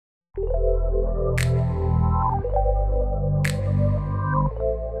El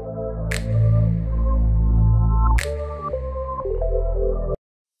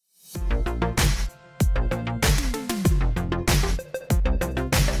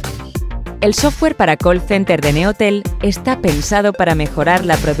software para call center de Neotel está pensado para mejorar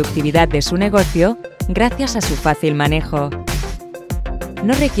la productividad de su negocio gracias a su fácil manejo.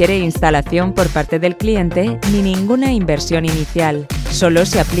 No requiere instalación por parte del cliente ni ninguna inversión inicial. Solo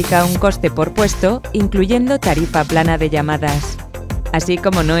se aplica un coste por puesto, incluyendo tarifa plana de llamadas. Así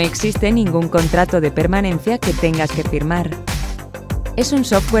como no existe ningún contrato de permanencia que tengas que firmar. Es un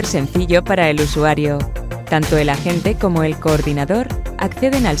software sencillo para el usuario. Tanto el agente como el coordinador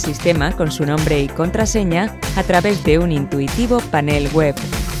acceden al sistema con su nombre y contraseña a través de un intuitivo panel web.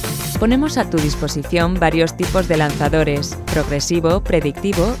 Ponemos a tu disposición varios tipos de lanzadores, progresivo,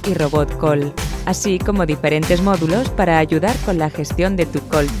 predictivo y robot call, así como diferentes módulos para ayudar con la gestión de tu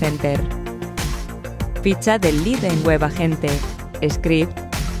call center. Ficha del lead en web agente, script,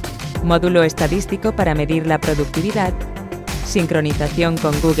 módulo estadístico para medir la productividad, sincronización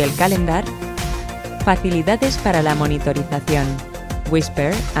con Google Calendar, facilidades para la monitorización,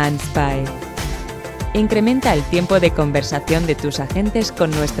 Whisper and Spy. Incrementa el tiempo de conversación de tus agentes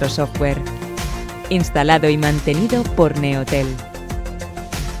con nuestro software. Instalado y mantenido por Neotel.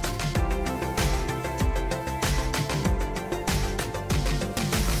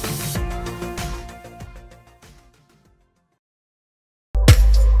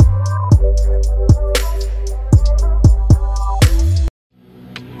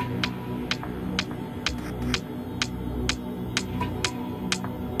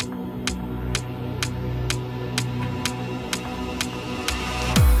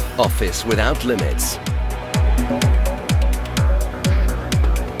 Office without limits.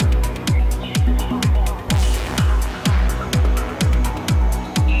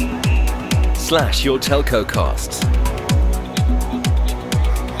 Slash your telco costs.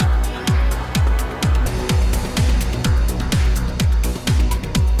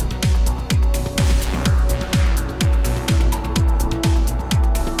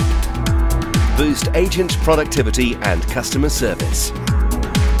 Boost agent productivity and customer service.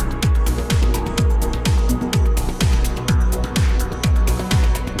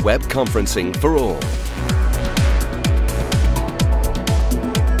 Web conferencing for all.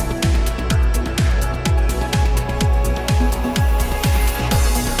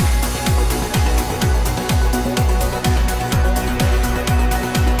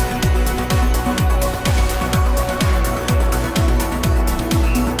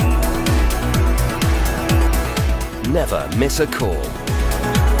 Never miss a call.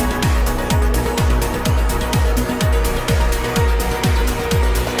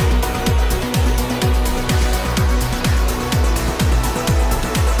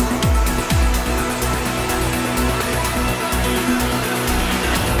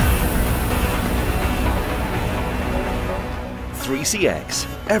 CX,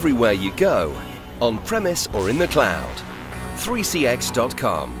 everywhere you go, on-premise or in the cloud.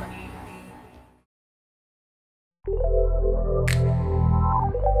 3cx.com.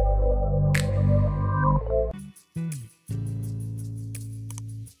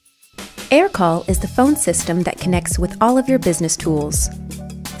 Aircall is the phone system that connects with all of your business tools.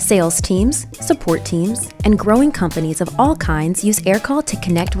 Sales teams, support teams, and growing companies of all kinds use Aircall to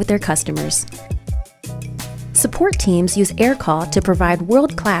connect with their customers. Support teams use Aircall to provide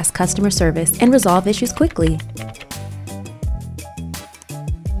world-class customer service and resolve issues quickly.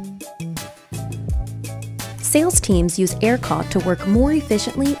 Sales teams use Aircall to work more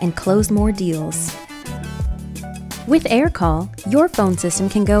efficiently and close more deals. With Aircall, your phone system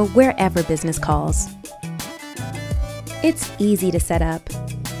can go wherever business calls. It's easy to set up.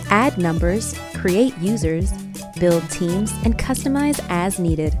 Add numbers, create users, build teams, and customize as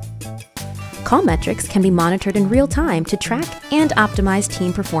needed. Call metrics can be monitored in real time to track and optimize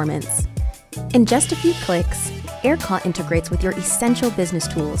team performance. In just a few clicks, Aircall integrates with your essential business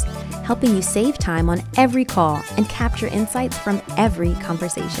tools, helping you save time on every call and capture insights from every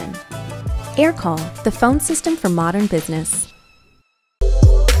conversation. Aircall, the phone system for modern business.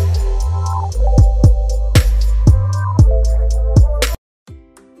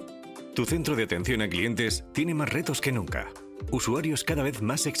 Tu centro de atención a clientes tiene más retos que nunca. Usuarios cada vez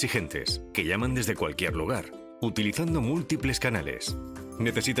más exigentes, que llaman desde cualquier lugar, utilizando múltiples canales.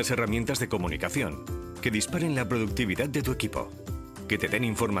 Necesitas herramientas de comunicación que disparen la productividad de tu equipo, que te den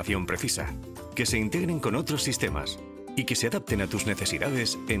información precisa, que se integren con otros sistemas y que se adapten a tus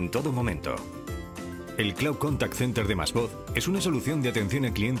necesidades en todo momento. El Cloud Contact Center de Masvoz es una solución de atención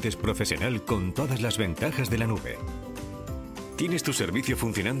a clientes profesional con todas las ventajas de la nube. Tienes tu servicio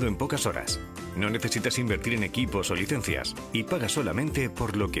funcionando en pocas horas. No necesitas invertir en equipos o licencias y pagas solamente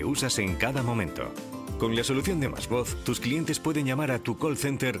por lo que usas en cada momento. Con la solución de Masvoz, tus clientes pueden llamar a tu call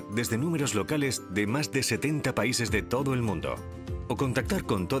center desde números locales de más de 70 países de todo el mundo o contactar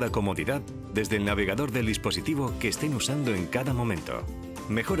con toda comodidad desde el navegador del dispositivo que estén usando en cada momento.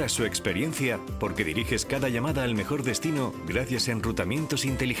 Mejoras su experiencia porque diriges cada llamada al mejor destino gracias a enrutamientos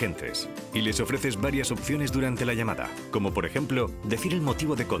inteligentes y les ofreces varias opciones durante la llamada, como por ejemplo, decir el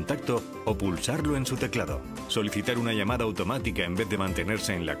motivo de contacto o pulsarlo en su teclado, solicitar una llamada automática en vez de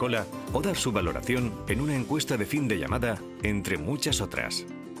mantenerse en la cola o dar su valoración en una encuesta de fin de llamada, entre muchas otras.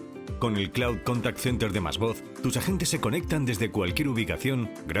 Con el Cloud Contact Center de Masvoz, tus agentes se conectan desde cualquier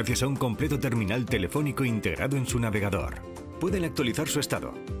ubicación gracias a un completo terminal telefónico integrado en su navegador. Pueden actualizar su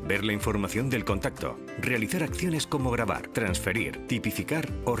estado, ver la información del contacto, realizar acciones como grabar, transferir, tipificar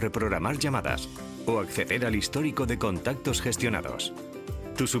o reprogramar llamadas, o acceder al histórico de contactos gestionados.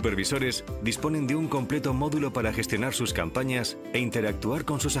 Tus supervisores disponen de un completo módulo para gestionar sus campañas e interactuar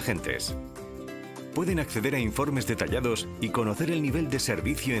con sus agentes. Pueden acceder a informes detallados y conocer el nivel de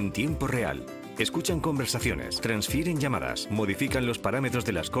servicio en tiempo real. Escuchan conversaciones, transfieren llamadas, modifican los parámetros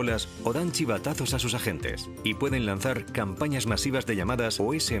de las colas o dan chivatazos a sus agentes. Y pueden lanzar campañas masivas de llamadas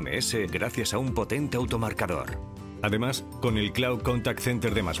o SMS gracias a un potente automarcador. Además, con el Cloud Contact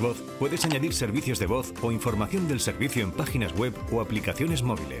Center de Masvoz puedes añadir servicios de voz o información del servicio en páginas web o aplicaciones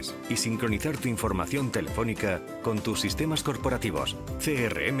móviles y sincronizar tu información telefónica con tus sistemas corporativos,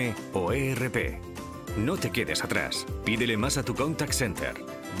 CRM o ERP. No te quedes atrás. Pídele más a tu Contact Center.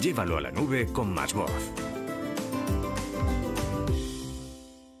 Llévalo a la nube con Masvoz.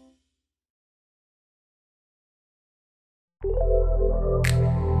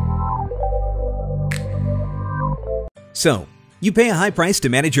 So, you pay a high price to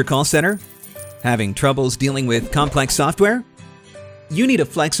manage your call center? Having troubles dealing with complex software? You need a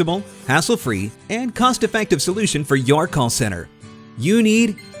flexible, hassle-free, and cost-effective solution for your call center. You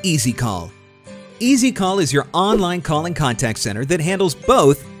need Easycall. Easycall is your online calling contact center that handles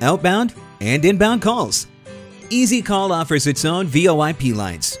both outbound and inbound calls. Easycall offers its own VoIP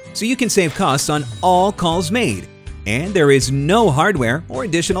lines, so you can save costs on all calls made. And there is no hardware or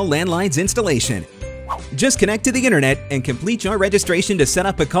additional landlines installation. Just connect to the internet and complete your registration to set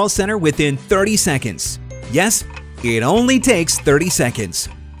up a call center within 30 seconds. Yes, it only takes 30 seconds.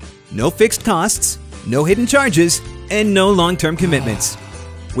 No fixed costs, no hidden charges, and no long-term commitments.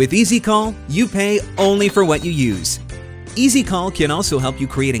 With Easycall, you pay only for what you use. Easycall can also help you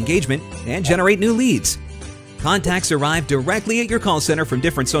create engagement and generate new leads. Contacts arrive directly at your call center from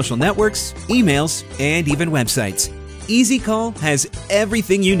different social networks, emails, and even websites. Easycall has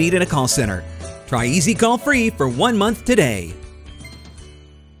everything you need in a call center. Try Easycall free for 1 month today.